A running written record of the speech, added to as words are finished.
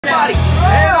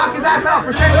ass out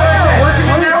for saying what he said. Work him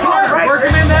in that corner. Work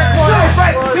him in that corner.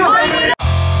 Frank.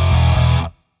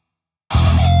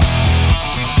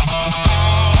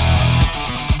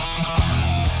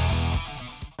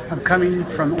 I'm coming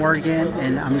from Oregon,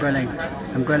 and I'm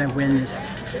gonna win this.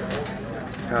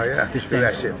 Hell yeah! Let's do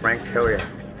that shit, Frank. Hell yeah!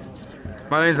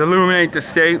 My name's Illuminate the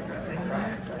State.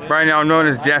 Right now I'm known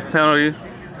as Death Penalty,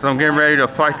 so I'm getting ready to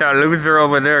fight that loser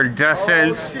over there, Death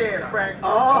Sentence. Oh shit, Frank!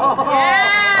 Oh!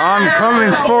 Yeah! I'm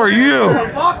coming for you.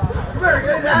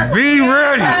 Be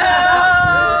ready.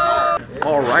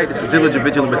 All right, it's a diligent,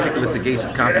 vigilant, meticulous,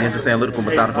 sagacious, conscientious, analytical,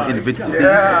 methodical individual.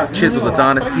 Chisel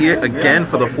Adonis here again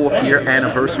for the 4th year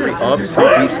anniversary of Street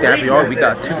Beef Scrapyard. We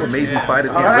got 2 amazing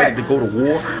fighters getting ready to go to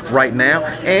war right now,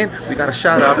 and we got a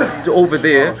shout out to over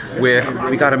there where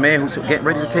we got a man who's getting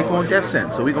ready to take on Death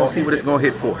Sentence. So we're gonna see what it's gonna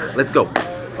hit for. Let's go.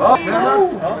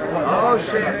 Oh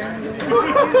shit!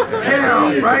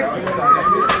 Damn, Frank.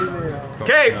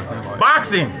 Okay,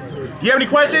 boxing. You have any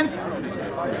questions?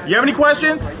 You have any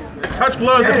questions? Touch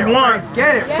gloves if you want.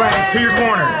 Get it, Frank. To your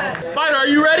corner. Fighter, are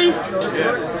you ready?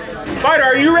 Yeah. Fighter,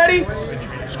 are you ready?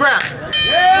 Scrap.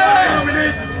 Yeah!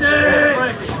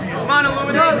 Come on,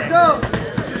 Illuminate. Let's go.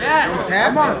 Yes.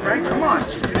 Come on, Frank. Come on.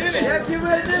 Yeah, keep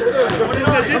ready to do it.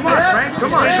 Come on, Frank.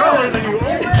 Come on. Go.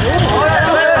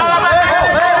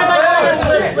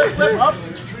 Flip up.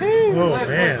 Oh,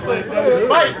 man.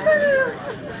 Fight.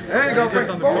 There you go, Frank.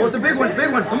 Oh, the big one,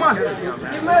 big one. Come on. Keep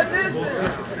ready to do this.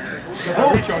 Oh.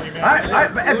 All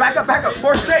right, back up,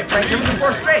 4 straight, Frank. Give him the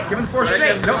 4 straight. Give him the 4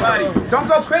 straight. Don't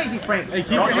go crazy, Frank. Hey,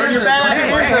 don't turn your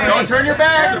back. Don't turn your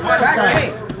back.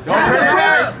 Hey. Don't turn your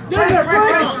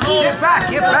back.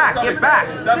 Get back.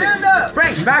 Stand up.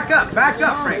 Frank, back up,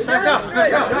 Frank. Back up.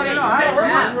 No.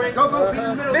 Go.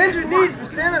 Bend your knees, but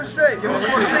stand up straight. Give him the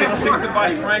 4 straight. Stick to the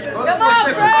body, Frank. Come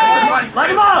on, Frank. Light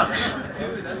him up.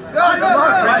 Go,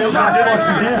 Frank.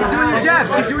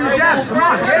 Keep doing your jabs. Come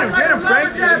on, get him, Frank.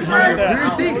 Do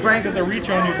your thing, Frank. Get the reach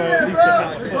on you by at least a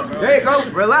half foot. There you go.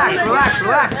 Relax.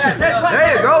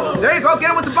 There you go. Get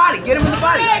him with the body. Get him with the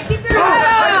body. Hey, keep your head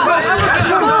up. That's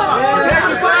good. Get him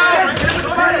with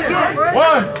the body again.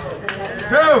 1,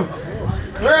 2,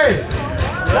 3,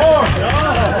 4,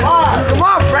 5. Come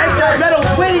on, Frank. That medal's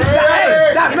waiting.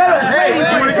 Hey, that medal's waiting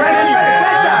for you, Frank.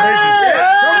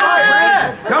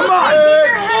 Come on.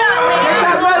 Get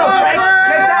that medal, Frank.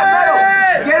 Get that medal.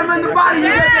 Get him in the body. You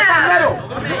gotta get that medal.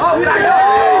 Oh, back.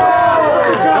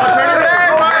 Turn your back,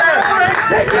 fighter.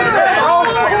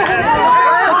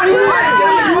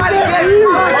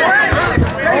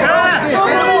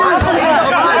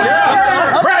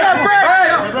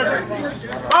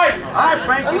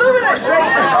 Frank,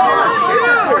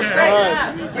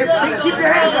 keep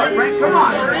your hands up, Frank. Come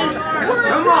on.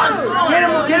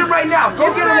 Get him right now.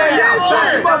 Go get him right now.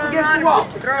 Stop him up against the wall.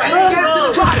 Get him to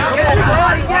the body. Get him to the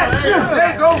body. There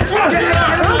you go. Get him in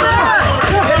the body.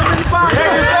 Get him in the body.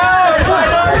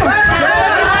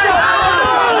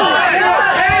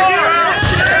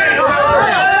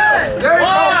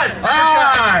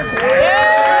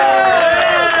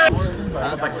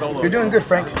 You're doing good,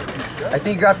 Frank. I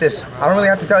think you got this. I don't really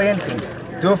have to tell you anything.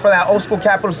 Do it for that old school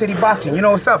Capital City boxing. You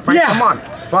know what's up, Frank? Yeah. Come on.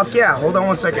 Fuck yeah. Hold on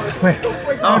 1 second. Wait.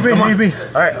 Oh, come on.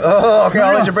 All right. Oh, okay.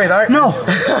 I'll let you breathe. All right. No.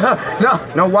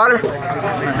 No water? My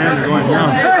hands are going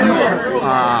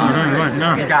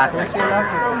down. You got this.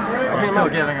 You're still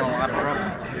giving a lot of trouble.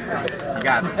 You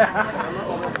got this.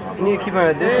 You need to keep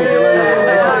on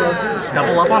distance.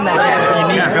 Double up on that jab if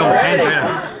you need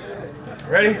to.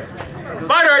 Ready?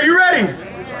 Fighter, are you ready?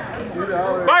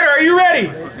 Fighter, are you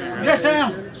ready? Yes, I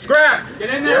am. Scrap. Get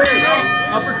in there.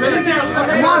 Uppercut.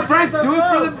 Come on, Frank. Do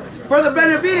it for the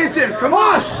Benavides gym. Come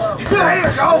on. There you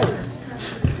go.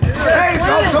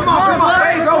 Come on.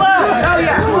 There you go. Hell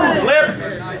yeah. Flip.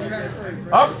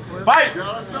 Up. Fight.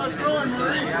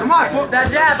 Come on. That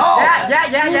jab. Oh. Yeah.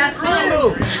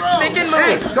 Stick and move.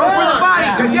 Hey, go for the body.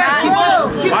 Yeah, keep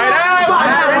Fight out.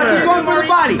 Keep going for the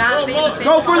body.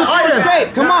 Go for the 4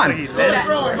 straight. Come on.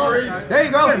 There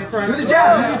you go. Do the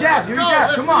jab. Do your jabs.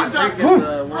 Come on.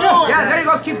 Yeah, there you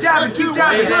go. Keep jabbing. Keep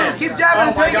jabbing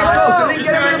until you get close. And then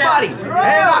get him in the body.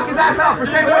 Hey, knock his ass out for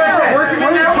saying what he said. Work him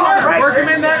in that corner. Work him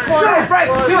in that corner.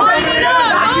 Frank. Knock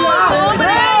you out.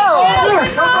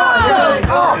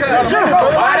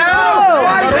 Fight out.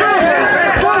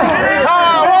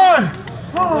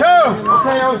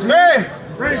 1, 2, 3,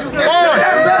 4,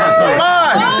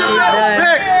 5,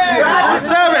 6,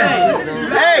 7,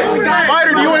 8.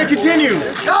 Fighter, do you want to continue?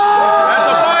 That's a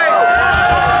fight.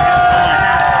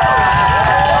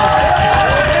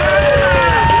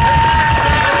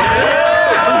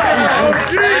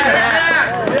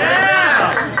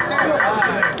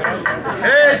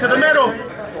 Hey, to the middle.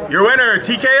 Your winner,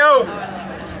 TKO.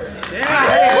 Great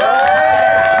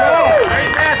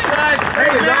match, guys.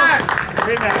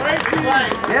 Great match.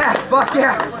 Yeah, fuck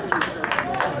yeah.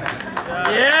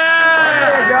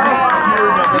 There you go.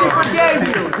 He forgave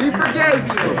you. He forgave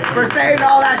you for saying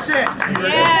all that shit.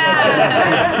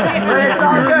 Yeah. But it's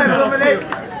all good, Illuminate.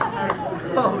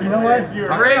 You know what?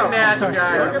 Great match,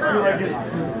 guys.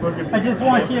 I just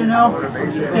want you to know,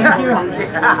 thank you.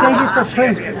 Thank you for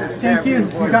playing. Thank you.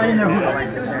 You got in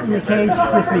the cage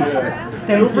with me.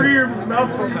 Thank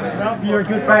you. You're a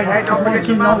good fighter. I just want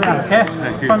you to know that,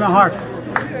 okay? From the heart.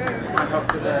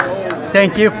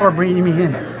 Thank you for bringing me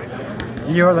in.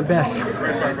 You're the best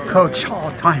coach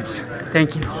all times.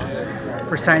 Thank you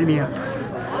for signing me up.